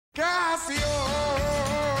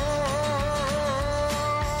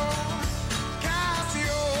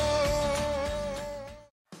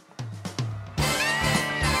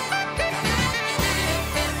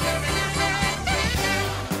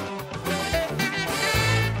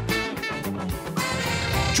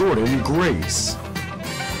Jordan Grace.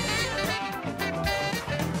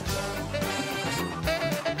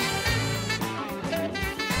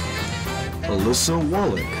 Alyssa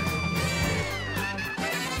Wallach.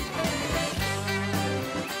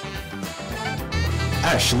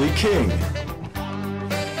 Ashley King.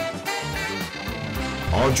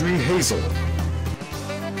 Audrey Hazel.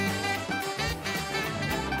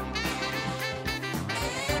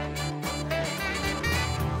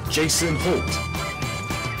 Jason Holt.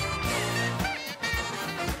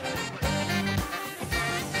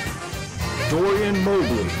 Dorian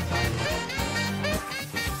Mobley.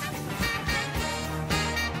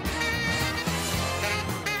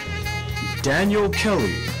 Daniel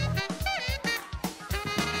Kelly.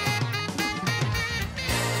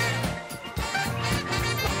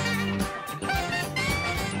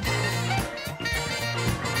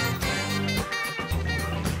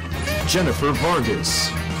 Jennifer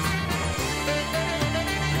Vargas.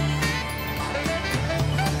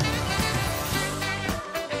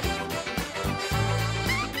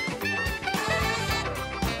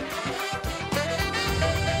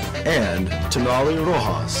 And Tonali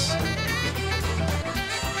Rojas.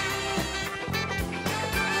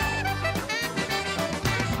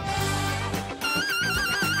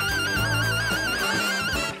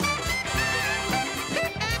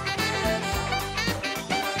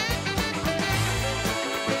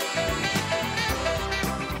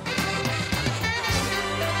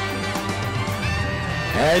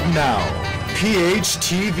 And now,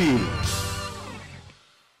 PHTV.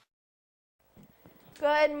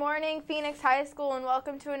 Good morning, Phoenix High School, and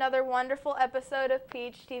welcome to another wonderful episode of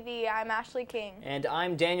PHTV. I'm Ashley King. And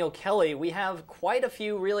I'm Daniel Kelly. We have quite a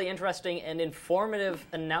few really interesting and informative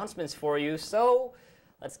announcements for you, so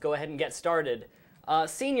let's go ahead and get started.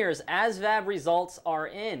 Seniors, ASVAB results are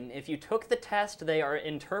in. If you took the test, they are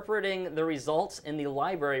interpreting the results in the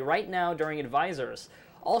library right now during advisors.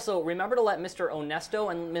 Also, remember to let Mr.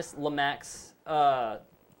 Onesto and Miss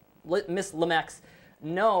Lomax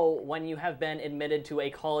know when you have been admitted to a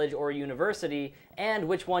college or university and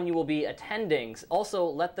which one you will be attending. Also,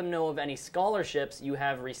 let them know of any scholarships you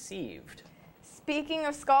have received. Speaking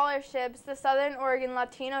of scholarships, the Southern Oregon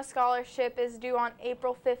Latino Scholarship is due on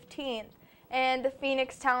April 15th, and the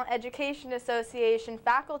Phoenix Talent Education Association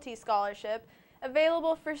Faculty Scholarship,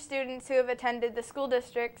 available for students who have attended the school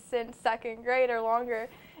district since 2nd grade or longer,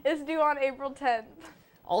 is due on April 10th.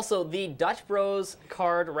 Also, the Dutch Bros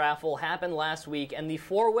card raffle happened last week, and the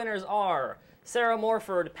 4 winners are Sarah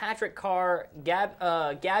Morford, Patrick Carr,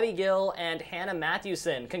 Gabby Gill, and Hannah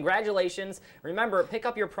Matthewson. Congratulations. Remember, pick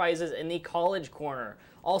up your prizes in the college corner.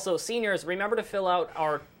 Also, seniors, remember to fill out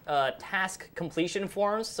our task completion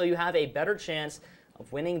forms so you have a better chance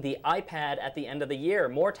of winning the iPad at the end of the year.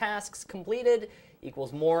 More tasks completed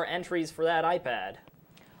equals more entries for that iPad.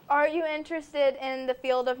 Are you interested in the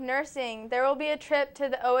field of nursing? There will be a trip to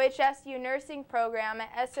the OHSU nursing program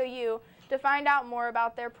at SOU to find out more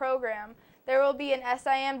about their program. There will be an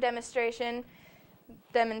SIM demonstration,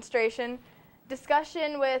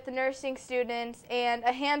 discussion with nursing students, and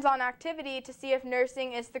a hands-on activity to see if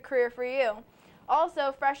nursing is the career for you.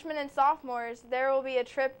 Also, freshmen and sophomores, there will be a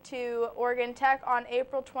trip to Oregon Tech on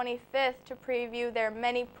April 25th to preview their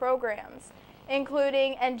many programs,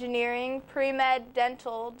 including engineering, pre-med,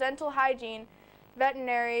 dental hygiene,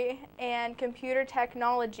 veterinary, and computer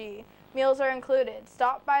technology. Meals are included.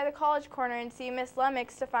 Stop by the College Corner and see Miss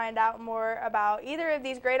Lemmix to find out more about either of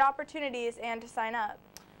these great opportunities and to sign up.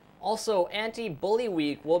 Also, Anti-Bully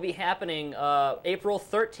Week will be happening April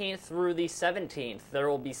 13th through the 17th. There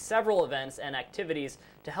will be several events and activities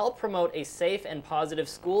to help promote a safe and positive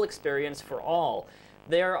school experience for all.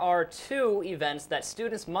 There are 2 events that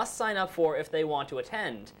students must sign up for if they want to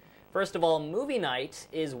attend. First of all, movie night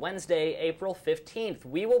is Wednesday, April 15th.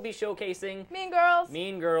 We will be showcasing Mean Girls.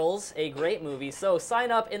 Mean Girls, a great movie, so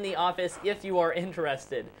sign up in the office if you are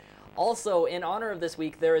interested. Also, in honor of this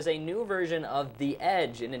week, there is a new version of The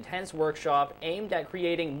Edge, an intense workshop aimed at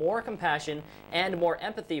creating more compassion and more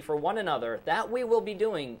empathy for one another that we will be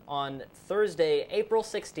doing on Thursday, April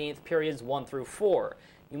 16th, periods 1 through 4.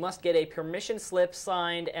 You must get a permission slip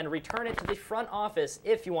signed and return it to the front office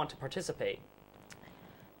if you want to participate.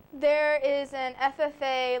 There is an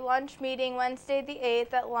FFA lunch meeting Wednesday the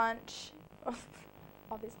 8th at lunch.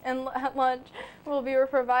 and at lunch will be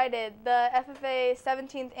provided. The FFA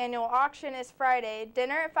 17th annual auction is Friday.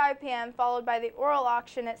 Dinner at 5 p.m. followed by the oral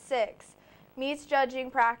auction at 6. Meats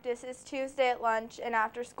judging practice is Tuesday at lunch and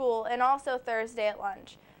after school, and also Thursday at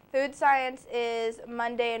lunch. Food science is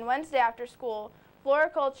Monday and Wednesday after school.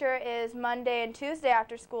 Floriculture is Monday and Tuesday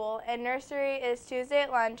after school, and nursery is Tuesday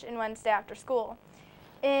at lunch and Wednesday after school.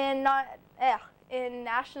 In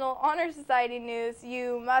National Honor Society news,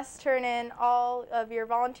 you must turn in all of your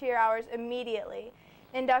volunteer hours immediately.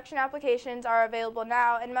 Induction applications are available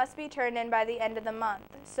now and must be turned in by the end of the month,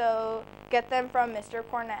 so get them from Mr.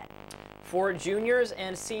 Cornett. For juniors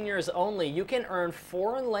and seniors only, you can earn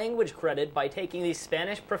foreign language credit by taking the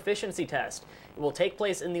Spanish proficiency test. It will take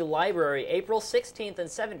place in the library April 16th and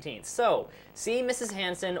 17th, so see Mrs.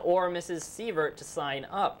 Hansen or Mrs. Sievert to sign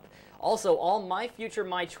up. Also, all My Future,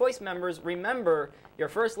 My Choice members, remember your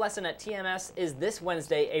first lesson at TMS is this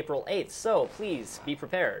Wednesday, April 8th, so please be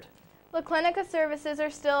prepared. La Clinica services are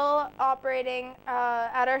still operating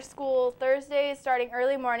at our school Thursdays starting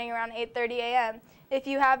early morning around 8:30 a.m. If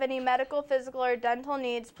you have any medical, physical, or dental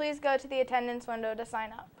needs, please go to the attendance window to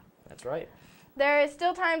sign up. That's right. There is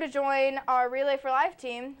still time to join our Relay for Life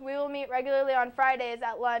team. We will meet regularly on Fridays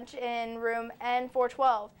at lunch in room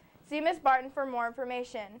N412. See Ms. Barton for more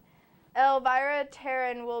information. Elvira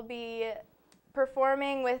Taryn will be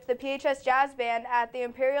performing with the PHS Jazz Band at the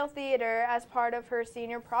Imperial Theater as part of her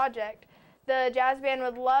senior project. The Jazz Band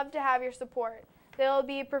would love to have your support. They will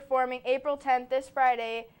be performing April 10th, this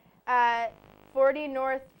Friday, at 40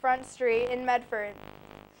 North Front Street in Medford.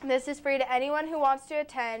 This is free to anyone who wants to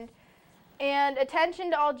attend. And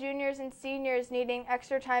attention to all juniors and seniors needing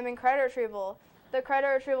extra time in credit retrieval. The credit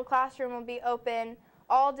retrieval classroom will be open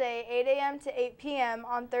all day, 8 a.m. to 8 p.m.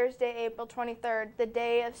 on Thursday, April 23rd, the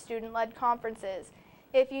day of student-led conferences.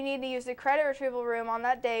 If you need to use the credit retrieval room on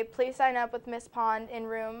that day, please sign up with Miss Pond in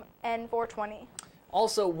room N420.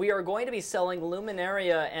 Also, we are going to be selling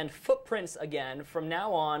luminaria and footprints again from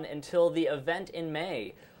now on until the event in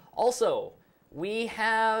May. Also, we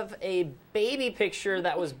have a baby picture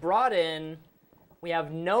that was brought in. We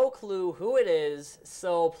have no clue who it is,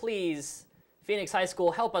 so please, Phoenix High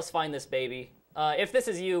School, help us find this baby. If this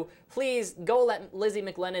is you, please go let Lizzie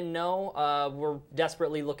McLennan know. We're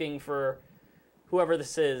desperately looking for whoever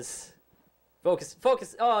this is.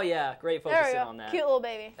 Focus. Oh, yeah, great focusing on that. Cute little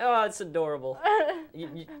baby. Oh, it's adorable.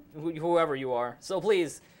 Whoever you are. So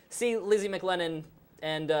please, see Lizzie McLennan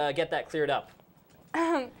and get that cleared up.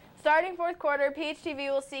 Starting fourth quarter,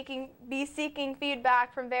 PHTV will be seeking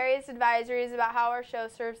feedback from various advisories about how our show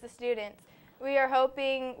serves the students. We are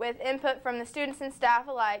hoping with input from the students and staff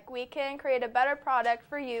alike, we can create a better product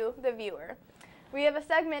for you, the viewer. We have a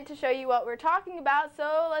segment to show you what we're talking about,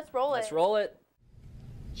 so let's roll it. Let's roll it.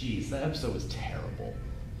 Jeez, that episode was terrible.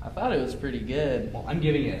 I thought it was pretty good. Well, I'm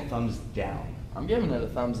giving it a thumbs down. I'm giving it a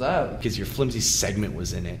thumbs up. Because your flimsy segment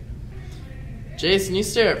was in it. Jason, you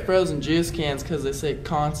stare at frozen juice cans because they say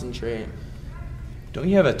concentrate. Don't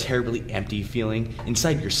you have a terribly empty feeling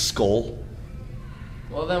inside your skull?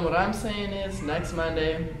 Well, then what I'm saying is, next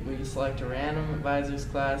Monday, we select a random advisors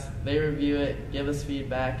class, they review it, give us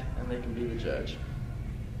feedback, and they can be the judge.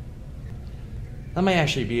 That might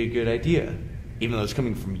actually be a good idea, even though it's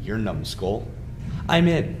coming from your numbskull. I'm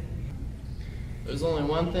in. There's only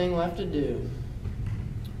one thing left to do.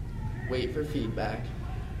 Wait for feedback.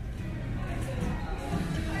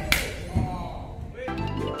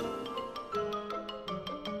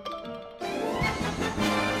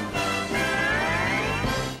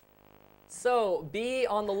 So, be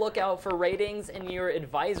on the lookout for ratings in your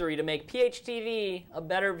advisory to make PHTV a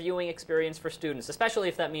better viewing experience for students, especially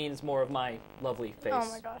if that means more of my lovely face. Oh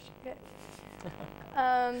my gosh, okay.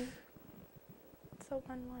 So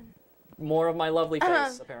 1-1. More of my lovely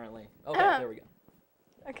face, apparently. Okay, there we go.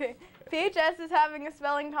 Okay. PHS is having a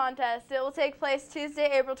spelling contest. It will take place Tuesday,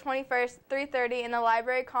 April 21st, 3:30 in the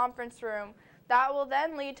library conference room. That will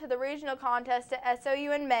then lead to the regional contest at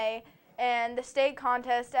SOU in May and the state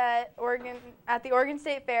contest at the Oregon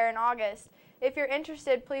State Fair in August. If you're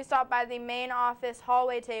interested, please stop by the main office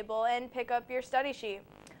hallway table and pick up your study sheet.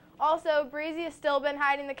 Also, Breezy has still been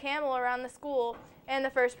hiding the camel around the school, and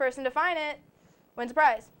the first person to find it wins a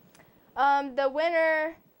prize. The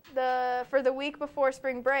winner for the week before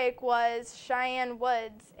spring break was Cheyenne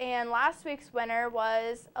Woods, and last week's winner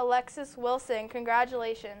was Alexis Wilson.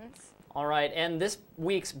 Congratulations. All right, and this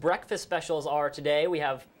week's breakfast specials are today we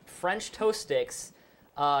have French toast sticks,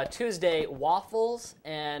 Tuesday waffles,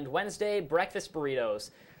 and Wednesday breakfast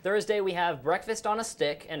burritos. Thursday we have breakfast on a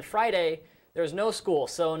stick, and Friday there's no school,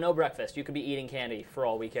 so no breakfast. You could be eating candy for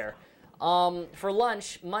all we care. For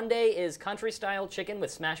lunch, Monday is country-style chicken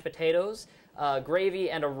with smashed potatoes. gravy,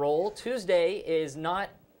 and a roll. Tuesday is not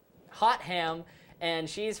hot ham and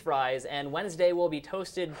cheese fries, and Wednesday will be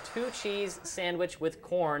toasted 2-cheese sandwich with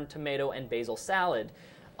corn, tomato, and basil salad.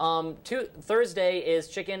 Thursday is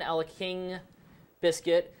chicken a la king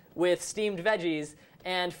biscuit with steamed veggies,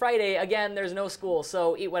 and Friday, again, there's no school,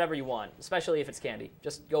 so eat whatever you want, especially if it's candy.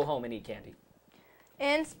 Just go home and eat candy.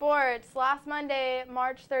 In sports, last Monday,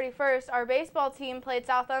 March 31st, our baseball team played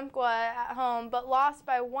South Umpqua at home, but lost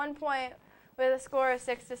by 1 point with a score of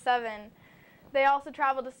 6-7. They also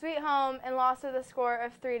traveled to Sweet Home and lost with a score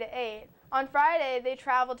of 3-8. On Friday, they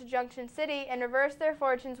traveled to Junction City and reversed their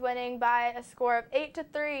fortunes, winning by a score of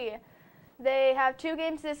 8-3. They have 2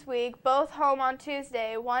 games this week, both home on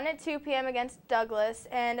Tuesday, one at 2 p.m. against Douglas,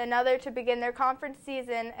 and another to begin their conference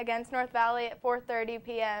season against North Valley at 4:30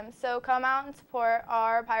 p.m. So come out and support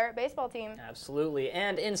our Pirate baseball team. Absolutely.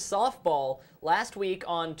 And in softball, last week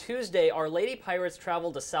on Tuesday, our Lady Pirates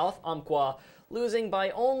traveled to South Umpqua, losing by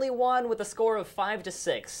only 1 with a score of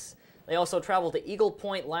 5-6. They also traveled to Eagle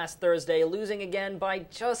Point last Thursday, losing again by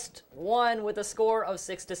just 1 with a score of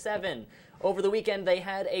 6-7. Over the weekend, they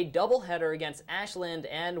had a doubleheader against Ashland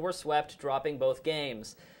and were swept, dropping both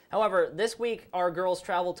games. However, this week, our girls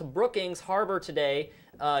traveled to Brookings Harbor today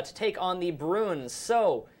to take on the Bruins.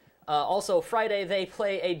 So, also Friday, they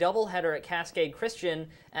play a doubleheader at Cascade Christian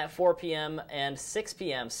at 4 p.m. and 6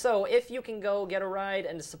 p.m. So, if you can go get a ride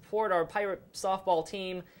and support our Pirate softball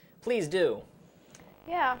team, please do.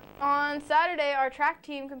 Yeah. On Saturday, our track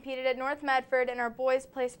team competed at North Medford, and our boys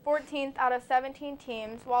placed 14th out of 17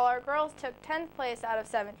 teams, while our girls took 10th place out of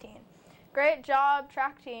 17. Great job,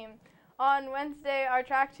 track team. On Wednesday, our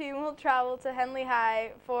track team will travel to Henley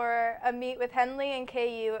High for a meet with Henley and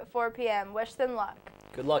KU at 4 p.m. Wish them luck.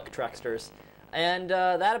 Good luck, Tracksters. And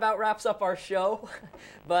that about wraps up our show.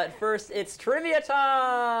 But first, it's trivia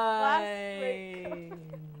time!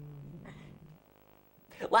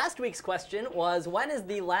 Last week's question was, when is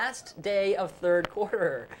the last day of third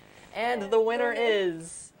quarter? And the winner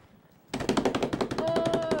is... I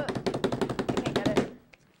can't get it.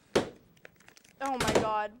 Oh my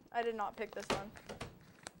god, I did not pick this one.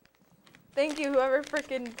 Thank you, whoever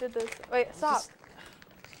freaking did this. Wait, stop.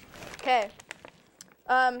 Okay.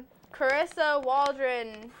 Carissa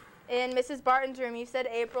Waldron in Mrs. Barton's room, you said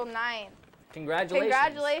April 9th. Congratulations.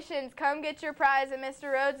 Congratulations. Come get your prize in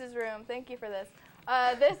Mr. Rhodes' room. Thank you for this.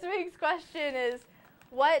 This week's question is,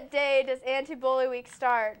 what day does Anti-Bully Week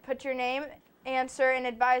start? Put your name, answer, and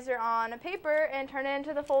advisor on a paper and turn it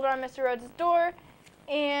into the folder on Mr. Rhodes' door,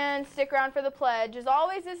 and stick around for the pledge. As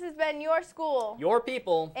always, this has been your school, your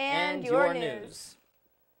people, and your news. news.